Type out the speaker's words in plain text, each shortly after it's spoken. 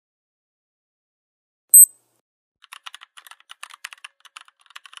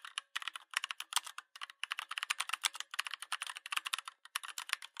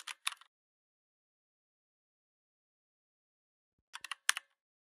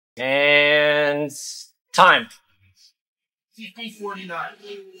And time. 50:49.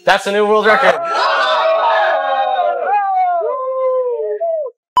 That's a new world record.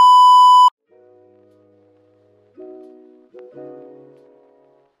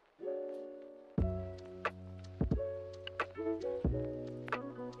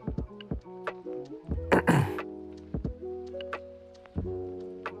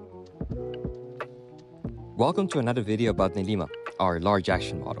 Welcome to another video about Nelima, our large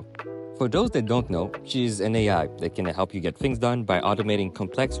action model. For those that don't know, she's an AI that can help you get things done by automating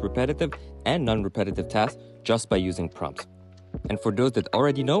complex, repetitive, and non-repetitive tasks just by using prompts. And for those that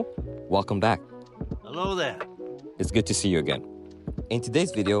already know, welcome back. Hello there. It's good to see you again. In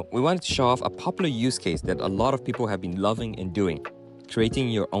today's video, we wanted to show off a popular use case that a lot of people have been loving and doing, creating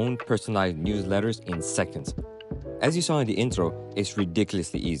your own personalized newsletters in seconds. As you saw in the intro, it's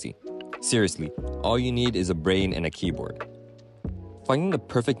ridiculously easy. Seriously, all you need is a brain and a keyboard. Finding the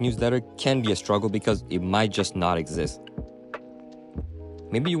perfect newsletter can be a struggle because it might just not exist.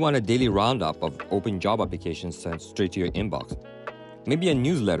 Maybe you want a daily roundup of open job applications sent straight to your inbox. Maybe a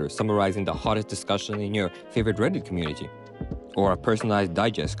newsletter summarizing the hottest discussion in your favorite Reddit community. Or a personalized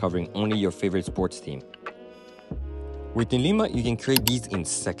digest covering only your favorite sports team. With Nelima, you can create these in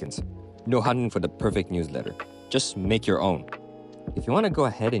seconds. No hunting for the perfect newsletter. Just make your own. If you want to go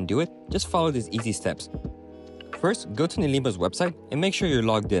ahead and do it, just follow these easy steps. First, go to Nelima's website and make sure you're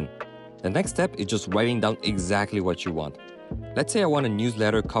logged in. The next step is just writing down exactly what you want. Let's say I want a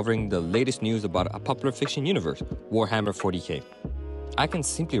newsletter covering the latest news about a popular fiction universe, Warhammer 40k. I can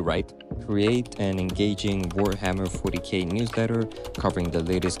simply write, create an engaging Warhammer 40k newsletter covering the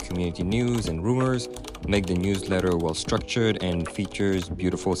latest community news and rumors, make the newsletter well structured and features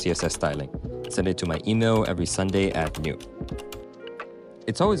beautiful CSS styling. Send it to my email every Sunday at noon.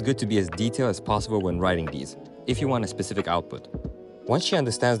 It's always good to be as detailed as possible when writing these, if you want a specific output. Once she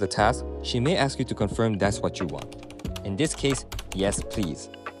understands the task, she may ask you to confirm that's what you want. In this case, yes please.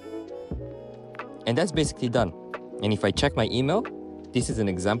 And that's basically done. And if I check my email, this is an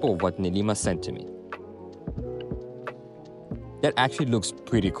example of what Nelima sent to me. That actually looks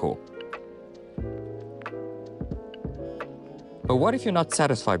pretty cool. But what if you're not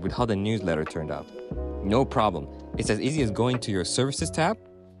satisfied with how the newsletter turned out? No problem. It's as easy as going to your Services tab,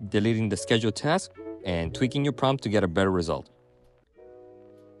 deleting the scheduled task, and tweaking your prompt to get a better result.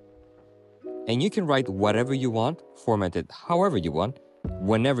 And you can write whatever you want, format it however you want,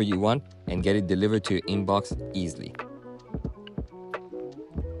 whenever you want, and get it delivered to your inbox easily.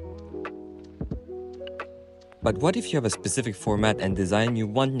 But what if you have a specific format and design you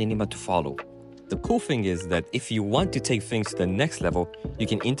want Nelima to follow? The cool thing is that if you want to take things to the next level, you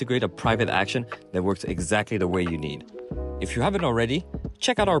can integrate a private action that works exactly the way you need. If you haven't already,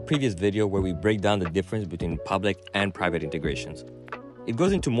 check out our previous video where we break down the difference between public and private integrations. It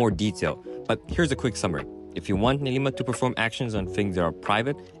goes into more detail, but here's a quick summary. If you want Nelima to perform actions on things that are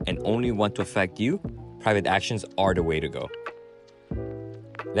private and only want to affect you, private actions are the way to go.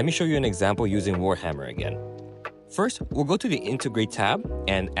 Let me show you an example using Warhammer again. First, we'll go to the Integrate tab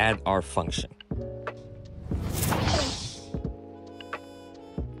and add our function.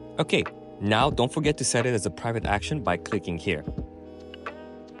 Okay, now don't forget to set it as a private action by clicking here.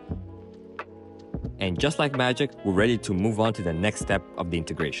 And just like magic, we're ready to move on to the next step of the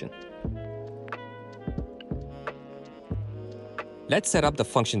integration. Let's set up the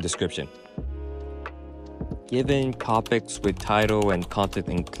function description. Given topics with title and content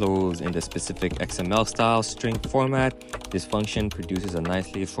enclosed in the specific XML style string format, this function produces a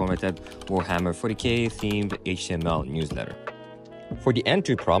nicely formatted Warhammer 40k themed HTML newsletter. For the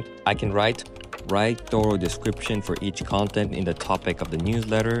entry prompt, I can write thorough description for each content in the topic of the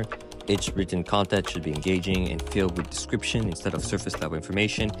newsletter. Each written content should be engaging and filled with description instead of surface level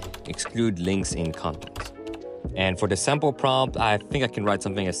information. Exclude links in context. And for the sample prompt, I think I can write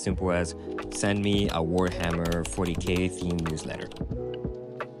something as simple as send me a Warhammer 40k themed newsletter.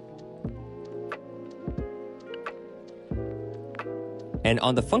 And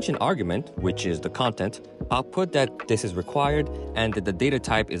on the function argument, which is the content, I'll put that this is required and that the data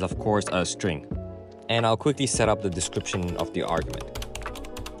type is of course a string. And I'll quickly set up the description of the argument.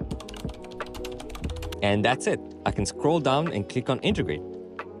 And that's it. I can scroll down and click on Integrate.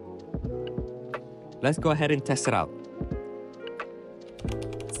 Let's go ahead and test it out.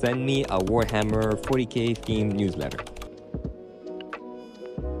 Send me a Warhammer 40k themed newsletter.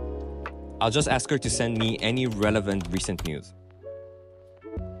 I'll just ask her to send me any relevant recent news.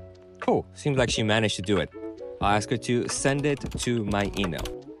 Cool, seems like she managed to do it. I'll ask her to send it to my email.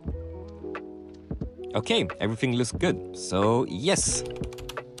 Okay, everything looks good, so yes.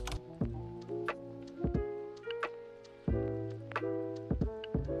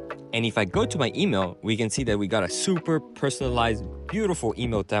 And if I go to my email, we can see that we got a super personalized, beautiful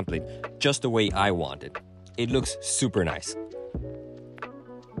email template, just the way I want it. It looks super nice.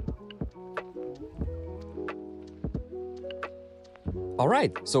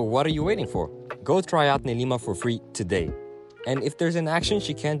 Alright, so what are you waiting for? Go try out Nelima for free today. And if there's an action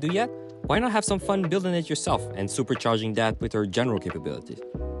she can't do yet, why not have some fun building it yourself and supercharging that with her general capabilities?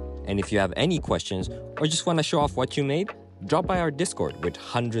 And if you have any questions or just want to show off what you made, drop by our Discord with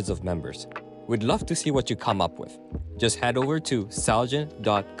hundreds of members. We'd love to see what you come up with. Just head over to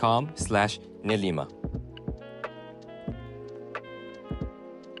salgen.com/Nelima.